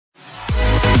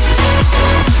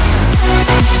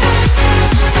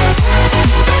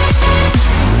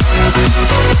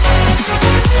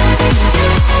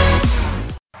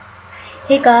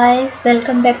Hey guys,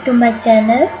 welcome back to my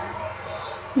channel.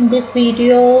 In this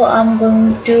video I'm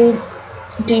going to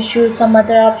teach you some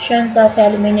other options of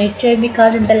Elementor,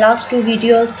 because in the last two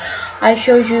videos I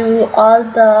showed you all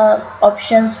the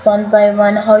options one by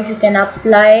one, how you can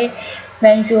apply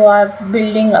when you are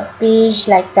building a page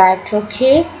like that.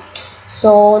 Okay,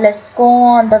 so let's go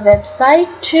on the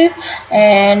website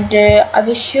and I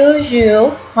will show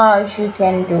you how you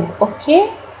can do.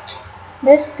 Okay,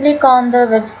 let's click on the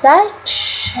website,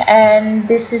 and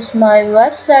this is my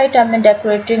website. I'm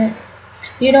decorating,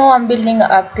 I'm building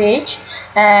a page,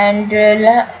 and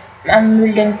I'm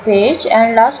building page,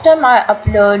 and last time I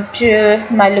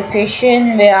upload my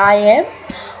location where I am.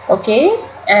 Okay,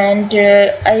 and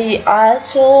I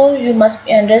also, you must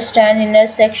understand, inner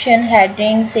section,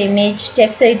 headings, image,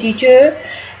 text editor,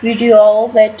 video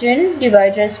button,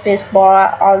 divider, space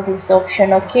bar, all this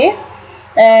option. Okay,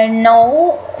 and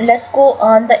now let's go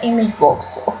on the image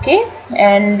box. Okay,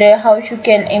 and how you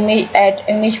can add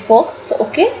image box.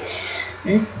 Okay,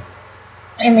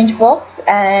 image box,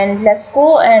 and let's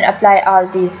go and apply all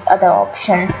these other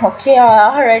options. Okay,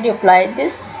 I already applied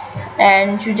this,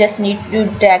 and you just need to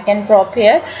drag and drop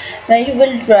here. When you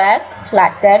will drag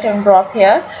like that and drop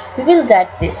here, you will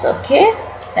get this. Okay,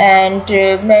 and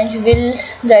when you will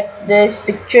get this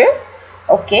picture,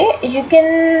 okay, you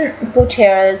can put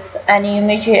here as any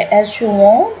image as you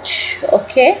want.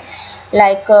 Okay,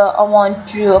 like I want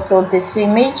to upload this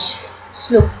image, it's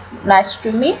look nice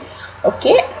to me.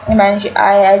 Okay, imagine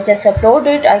I just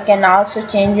uploaded. I can also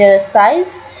change the size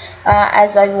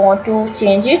as I want to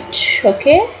change it.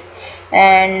 Okay,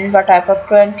 and what type of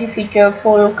 20 feature,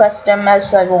 full, custom,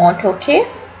 as I want. Okay,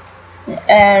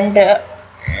 and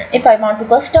if I want to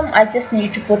custom, I just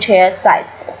need to put here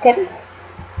size. Okay,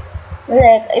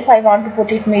 like if I want to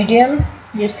put it medium,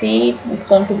 you see it's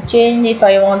going to change. If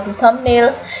I want to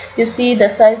thumbnail, you see the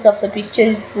size of the picture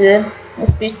is a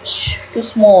bit too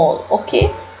small.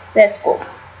 Okay, let's go,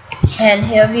 and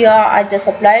here we are. I just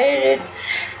applied it,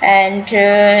 and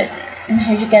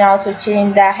you can also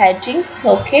change the headings.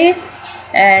 Okay,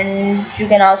 and you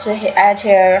can also add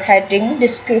here heading,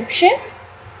 description,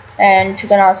 and you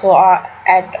can also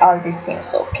add all these things.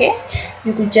 Okay,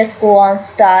 you could just go on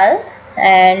style,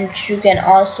 and you can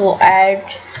also add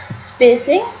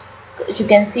spacing. You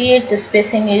can see it, the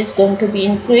spacing is going to be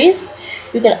increased.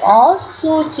 You can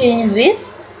also change width.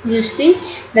 You see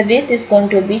the width is going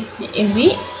to be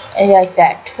like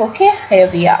that. Okay, here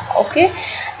we are. Okay,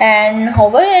 and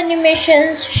hover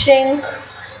animations, shrink.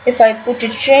 If I put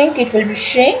it shrink, it will be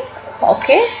shrink.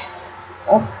 Okay,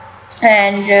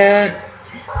 and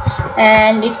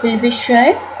it will be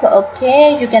shrink.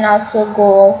 Okay, you can also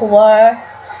go hover.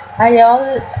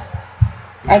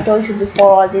 I told you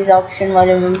before, all these options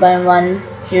one by one.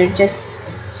 You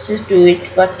just do it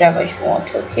whatever you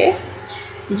want. Okay,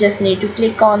 you just need to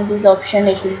click on this option,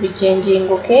 it will be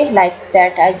changing. Okay, like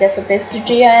that. I just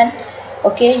opacity, and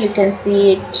okay, you can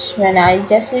see it. When I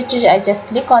just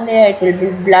click on there, it will be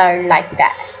blurred like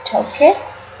that. Okay,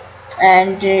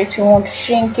 and if you want to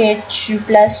shrink it, you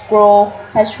plus grow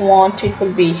as you want, it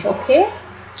will be.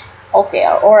 Okay,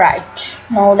 all right,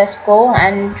 now let's go,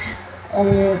 and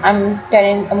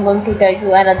I'm going to tell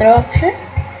you another option.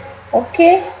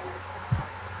 Okay,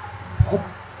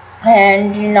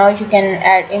 and now you can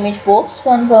add image box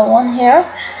one by one here,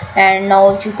 and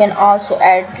now you can also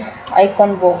add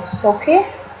icon box. Okay,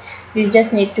 you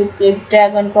just need to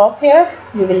drag and drop here,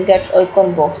 you will get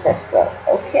icon box as well.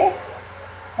 Okay,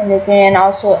 and you can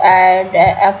also add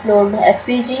upload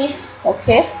SVG.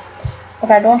 Okay,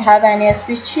 but I don't have any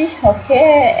SVG.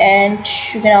 Okay, and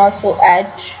you can also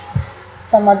add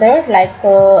some other, like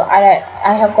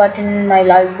I have got in my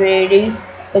library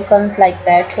icons like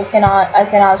that. Okay, now I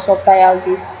can also apply all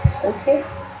this. Okay,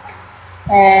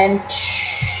 and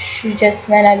you just,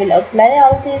 when I will apply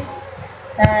all this,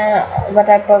 what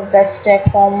type of the stack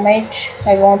format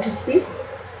I want to see,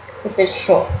 it will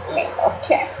show me.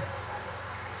 Okay,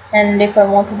 and if I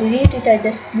want to delete it, I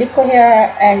just click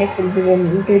here and it will be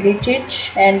deleted.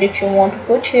 And if you want to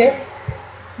put here,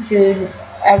 you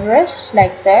address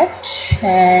like that,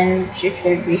 and it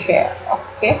will be here.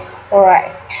 Okay, all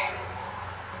right.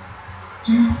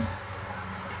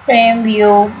 Frame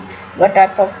view, what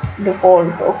type of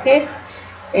default. Okay,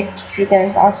 you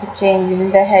can also change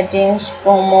in the headings,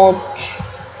 promote.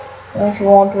 If you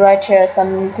want to write here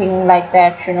something like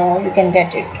that, you can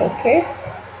get it. Okay,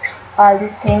 all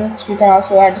these things. You can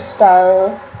also add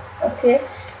style. Okay,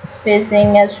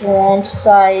 spacing as you want,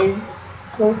 size,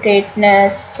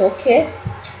 rotateness. Okay,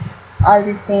 all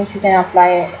these things you can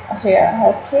apply here.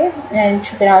 Okay, and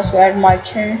you can also add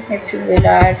margin. If you will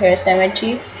add here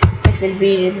 70, it will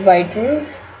be divider.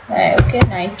 okay,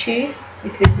 90,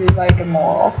 it will be white or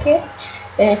more. Okay,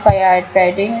 if I add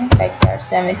padding like that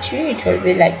 70, it will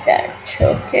be like that.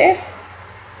 Okay,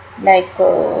 like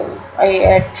I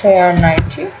add here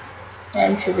 90,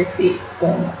 and you will see it's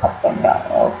going up and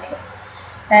down. Okay,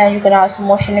 and you can also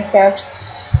motion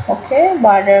effects. Okay,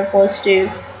 border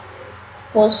positive,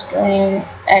 posting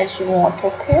as you want.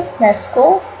 Okay, let's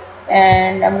go,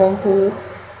 and I'm going to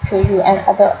show you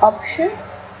another option.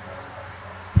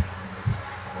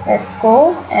 Let's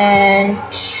go, and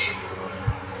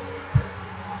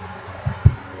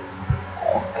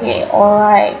okay,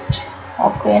 alright.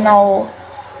 Okay, now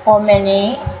how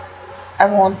many I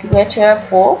want to get here?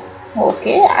 4.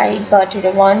 Okay, I got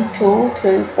it 1 2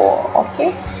 3 4.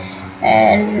 Okay,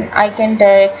 and I can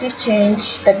directly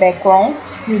change the background.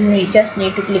 You just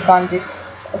need to click on this.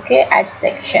 Okay, add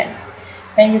section.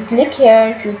 When you click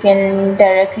here, you can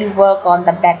directly work on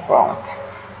the background.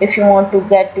 If you want to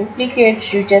get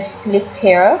duplicate, you just click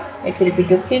here, it will be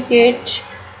duplicate.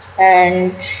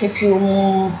 And if you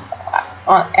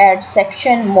add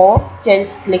section more,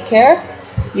 just click here,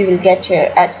 you will get your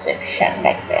add section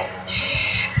like that.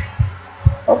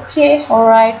 Okay,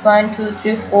 alright, 1 2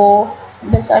 3 4.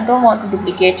 This I don't want to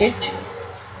duplicate it.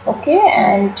 Okay,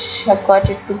 and I've got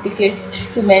it duplicate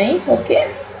too many.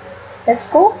 Okay, let's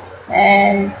go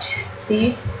and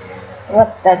see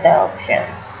what the other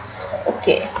options.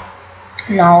 Okay,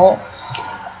 now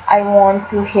I want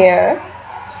to here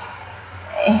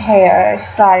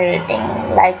star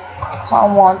rating, like I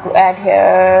want to add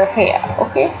here.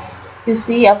 Okay, you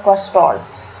see I've got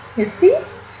stars, you see,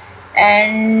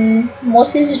 and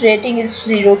mostly its rating is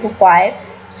 0 to 5.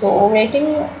 So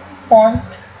rating, font,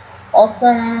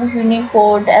 awesome,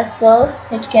 Unicode as well,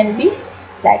 it can be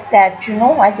like that. You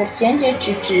know, I just change it,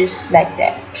 it is like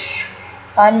that.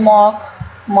 Unmarked,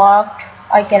 marked,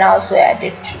 I can also add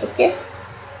it. Okay,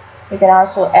 you can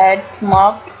also add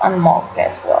marked, unmarked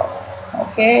as well.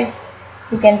 Okay,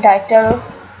 you can title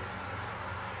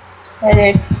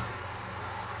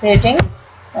rating.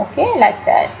 Okay, like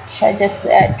that. I just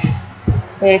add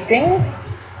rating.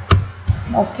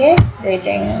 Okay,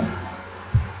 rating.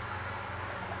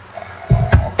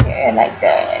 Okay, like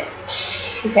that.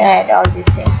 You can add all these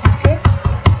things. Okay,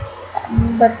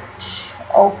 but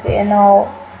okay, now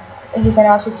you can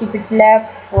also keep it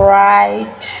left,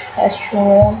 right, as you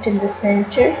want, in the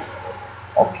center.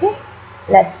 Okay,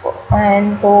 let's go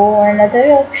and go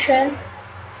another option.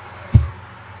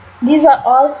 These are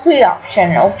all free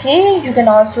option. Okay, you can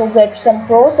also get some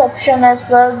pros option as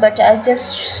well, but I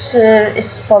just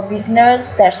it's for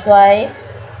beginners, that's why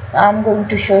I'm going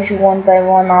to show you one by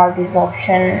one all these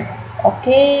option.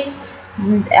 Okay,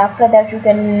 after that you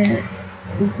can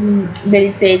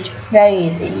build page very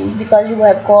easily because you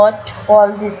have got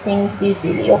all these things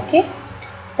easily. Okay,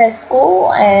 let's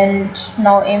go, and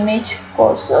now image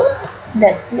cursor,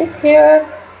 let's click here,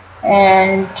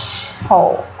 and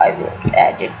how I will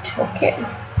add it. Okay,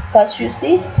 first you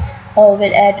see I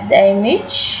will add the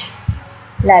image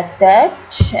like that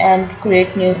and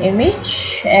create new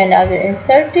image, and I will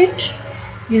insert it.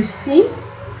 You see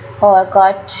how I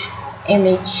got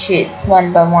images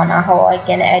one by one, how I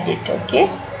can edit. Okay,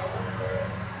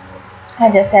 I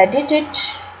just edit it.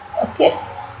 Okay,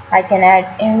 I can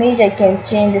add image, I can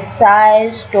change the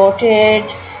size, dotted,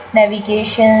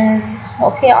 navigations.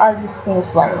 Okay, all these things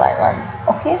one by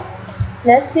one. Okay,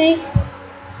 let's see,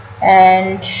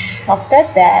 and after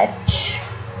that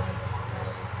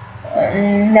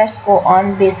let's go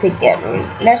on basic gallery.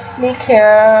 Let's click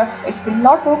here. It will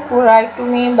not look right to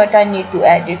me, but I need to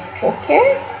add it.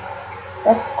 Okay,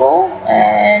 let's go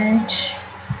and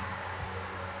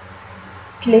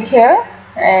click here,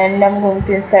 and I'm going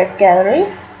to insert gallery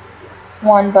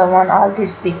one by one all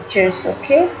these pictures.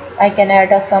 Okay, I can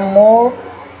add some more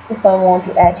if I want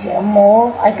to add here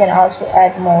more. I can also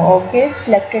add more. Okay,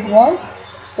 selected one,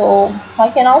 so I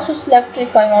can also select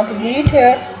if I want to delete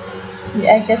here.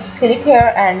 I just click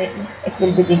here and it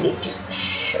will be deleted.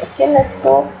 Okay, let's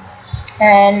go,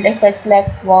 and if I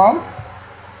select one,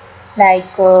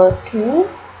 like 2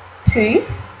 3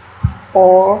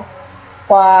 4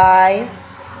 5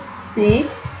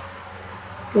 6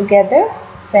 together,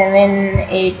 7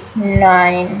 8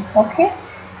 9. Okay,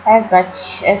 as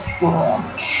much as you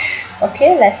want.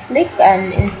 Okay, let's click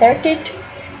and insert it.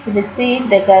 You will see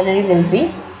the gallery will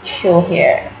be show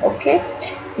here. Okay,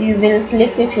 you will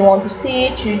click if you want to see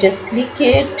it, you just click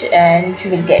it and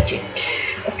you will get it.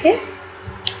 Okay,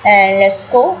 and let's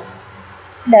go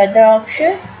the other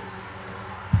option.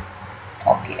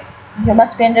 Okay, you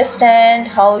must understand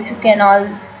how you can all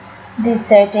these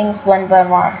settings one by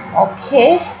one.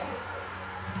 Okay,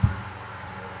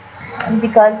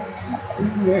 because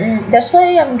That's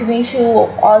why I'm giving you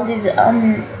all these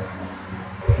I'm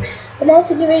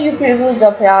also giving you previews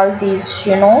of all these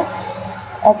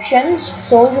options,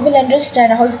 so you will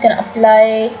understand how you can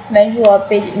apply when you are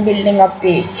building a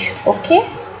page. Okay,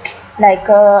 like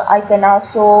I can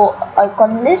also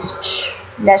icon list.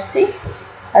 Let's see,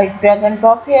 I drag and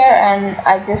drop here and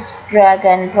I just drag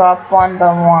and drop one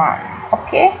by one.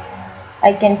 Okay,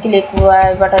 I can click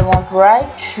what I want to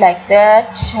write, like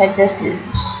that. I just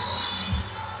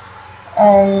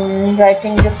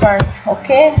writing different.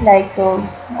 Okay, like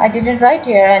I didn't write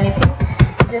here anything,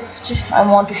 just I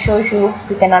want to show you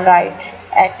can write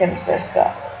items as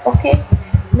well. Okay,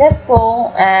 let's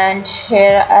go, and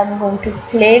here I'm going to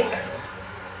click.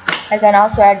 I can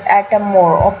also add item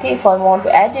more. Okay, if I want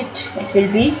to add it, it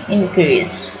will be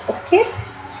increased. Okay,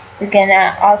 you can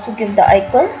also give the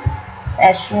icon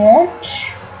as you want.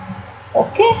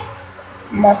 Okay,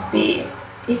 must be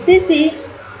easy.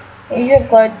 You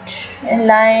got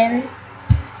inline.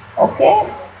 Okay,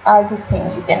 all these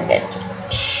things you can get.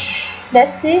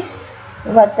 Let's see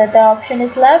what the other option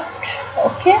is left.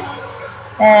 Okay,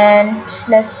 and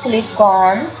let's click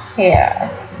on here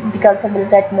because I will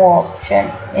get more option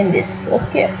in this.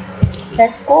 Okay,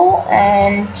 let's go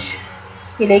and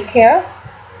click here.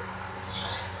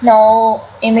 Now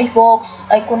image box,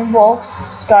 icon box,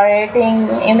 star rating,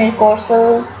 image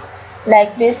cursor,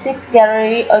 like basic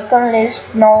gallery, icon list.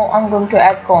 Now I'm going to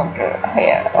add counter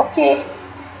here. Okay,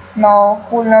 now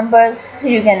cool numbers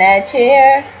you can add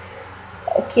here.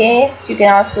 Okay, you can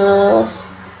also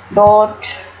dot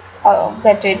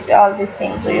get it, all these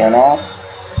things,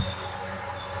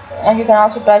 and you can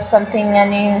also type something,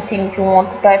 anything you want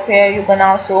to type here. You can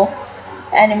also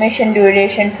animation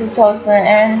duration 2000,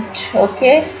 and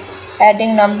okay,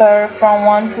 adding number from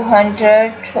 1 to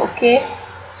 100. okay,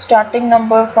 starting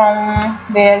number from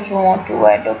where you want to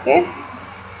add. Okay,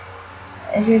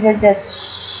 and you will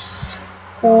just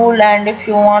cool, and if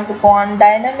you want to go on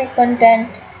dynamic content,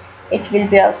 it will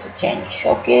be also changed.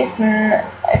 Okay, so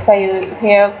if I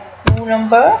have cool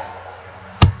number,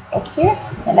 okay,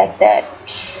 like that,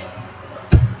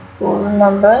 cool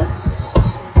numbers.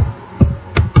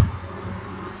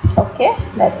 Okay,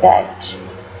 like that.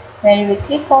 When you will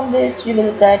click on this, you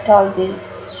will get all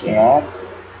this,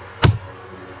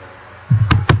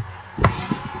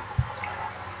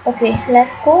 Okay,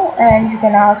 let's go, and you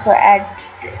can also add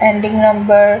ending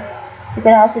number. You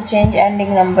can also change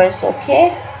ending numbers.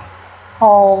 Okay,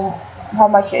 how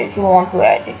much you want to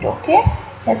add it. Okay,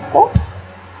 let's go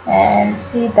and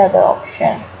see the other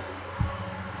option.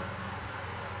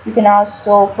 You can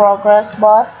also progress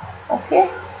bar. Okay,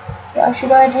 I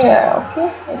should add here.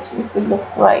 Okay, it will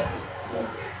look right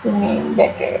to me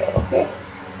better. Okay,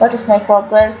 what is my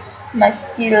progress, my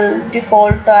skill,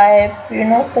 default type,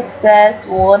 success,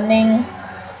 warning.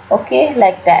 Okay,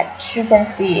 like that you can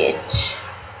see it.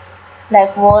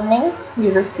 Like warning,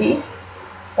 you will see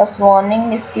first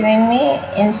warning is giving me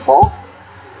info.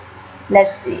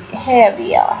 Let's see, here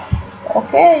we are.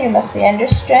 Okay, you must be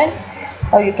understand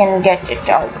how you can get it,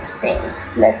 all these things.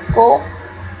 Let's go,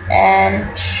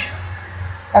 and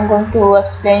I'm going to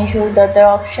explain you the other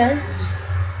options.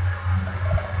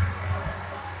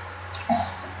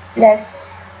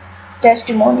 Let's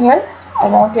testimonial, I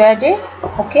want to add it.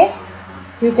 Okay,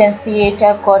 you can see it,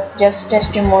 I've got just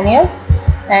testimonial,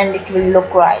 and it will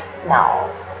look right now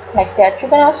like that. You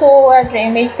can also add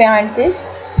image behind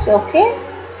this. Okay,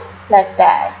 like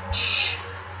that.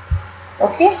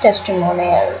 Okay,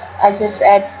 testimonial, I just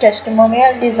add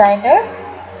testimonial designer.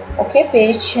 Okay,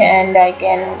 page, and I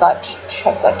can got it.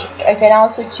 I've got it. I can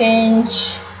also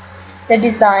change the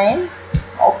design.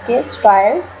 Okay,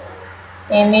 style,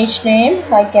 image name.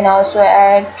 I can also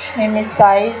add image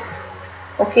size.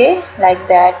 Okay, like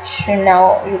that.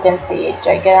 Now you can see it.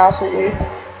 I can also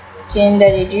change the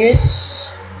radius.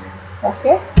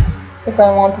 Okay, if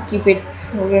I want to keep it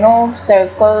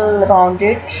circle around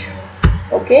it.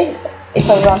 Okay, if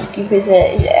I want to keep it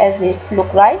as it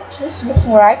look right, it's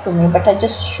looking right to me, but I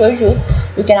just show you.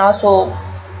 You can also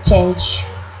change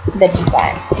the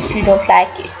design if you don't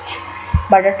like it.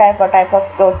 But a type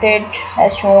of dotted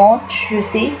as you want. You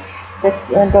see this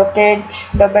dotted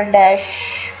double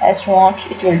dash as you want,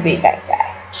 it will be like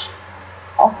that.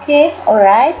 Okay,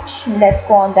 alright, let's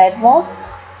go on the advanced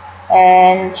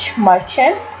and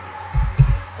merchant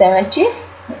 70.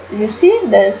 You see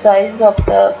the size of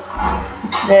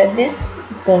this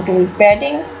is going to be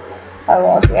padding. I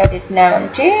want to add it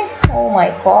 90. Oh my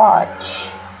god,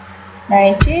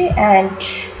 90 and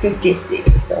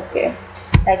 56. Okay,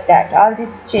 like that. All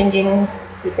this changing,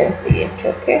 you can see it.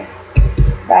 Okay,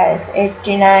 guys,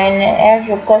 89. Add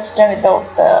your custom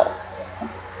without the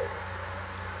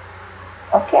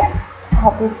Okay,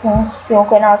 all these things. You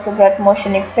can also get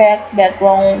motion effect,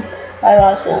 background. I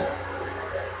also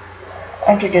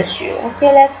introduce you.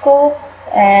 Okay, let's go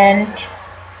and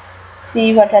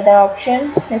see what other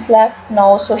option is left.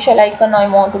 Now social icon, I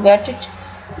want to get it.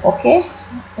 Okay,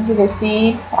 you will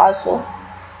see also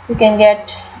you can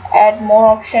get add more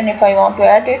option if I want to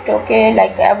add it. Okay,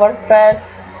 like wordpress,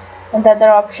 and the other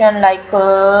option like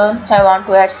I want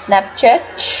to add Snapchat.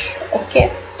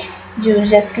 Okay, you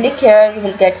just click here, you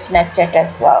will get Snapchat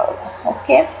as well.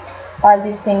 Okay, all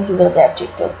these things you will get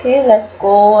it. Okay, let's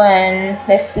go and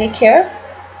let's click here,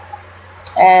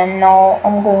 and now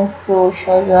I'm going to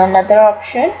show you another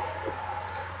option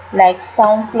like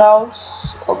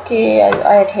SoundClouds. Okay, I'll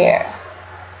add here.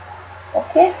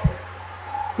 Okay,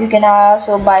 you can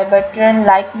also buy button,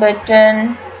 like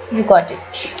button, you got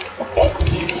it. Okay,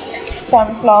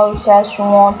 SoundClouds as you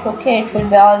want. Okay, it will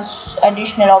be also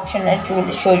additional option that you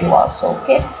will show you also.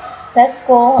 Okay, let's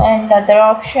go and another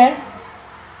option,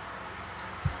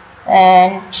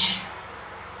 and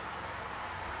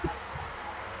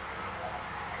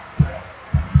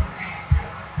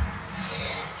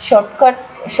shortcode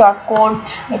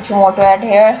if you want to add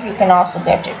here, you can also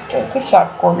get it. Okay,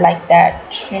 shortcode like that,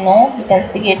 you know, you can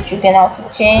see it. You can also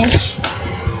change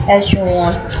as you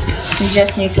want. You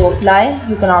just need to apply.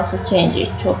 You can also change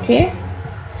it. Okay,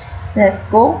 let's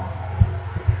go.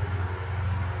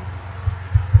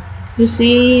 You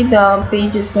see the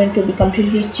page is going to be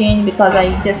completely changed because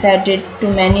I just added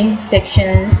too many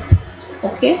sections.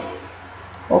 Okay,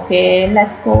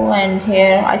 let's go, and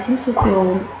here I think a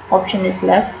few option is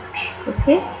left.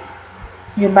 Okay,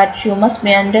 but you must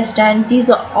be understand these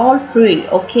are all free.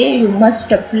 Okay, you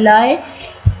must apply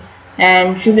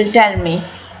and you will tell me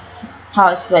how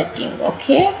it's working.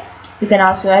 Okay, you can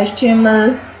also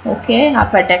HTML. Okay,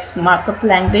 hypertext markup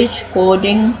language,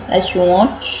 coding as you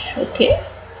want. Okay,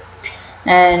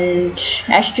 and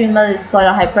HTML is called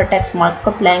a hypertext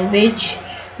markup language.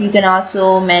 You can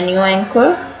also menu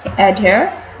anchor add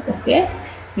here. Okay,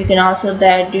 you can also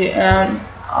add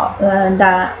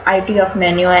the ID of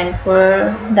menu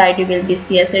anchor. The ID will be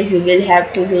CSS. You will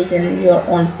have to use in your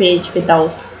own page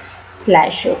without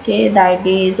slash. Okay, the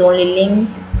ID is only link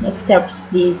accepts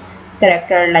these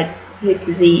character like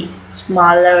little z,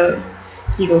 smaller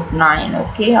 0 to 9.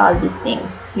 Okay, all these things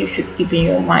you should keep in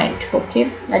your mind.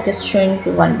 Okay, I just showing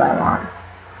you one by one.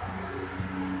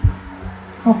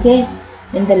 Okay,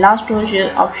 in the last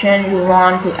option you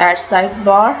want to add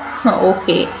sidebar.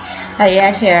 Okay, I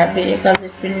add here because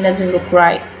it doesn't look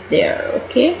right there.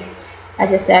 Okay, I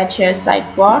just add here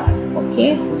sidebar.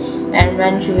 Okay, and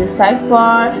when you will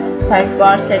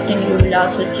sidebar setting, you will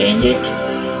also change it.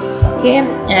 Okay,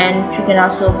 and you can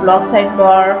also block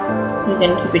sidebar. You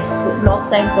can keep it block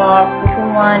sidebar,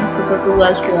 photo 1, photo 2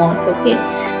 as you want. Okay,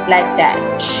 like that.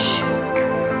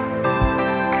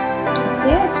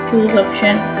 Okay, choose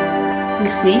option. You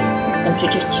see it's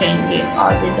completely changing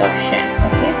all these options.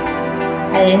 Okay,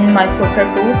 and in my photo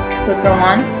 2, photo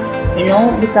 1, you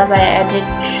know, because I added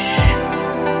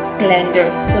calendar,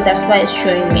 so that's why it's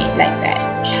showing me like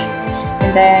that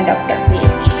in the end of the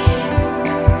page.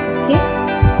 Okay,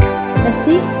 let's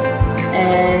see,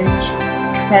 and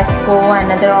let's go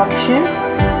another option.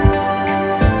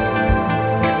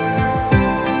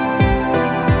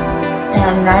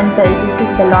 And this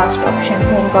is the last option.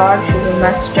 Thank God, you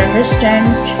must understand.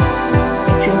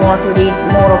 If you want to read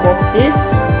more about this,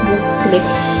 just click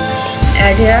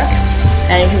add here,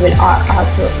 and you will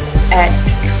also add.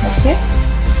 Okay,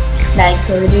 like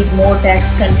read more text,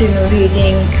 continue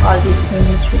reading, all these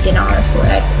things you can also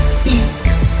add.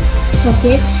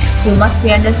 Okay, you must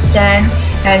be understand,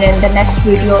 and in the next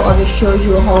video I will show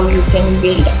you how you can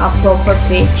build a proper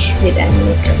page with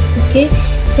Elementor. Okay,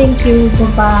 thank you,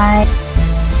 bye bye.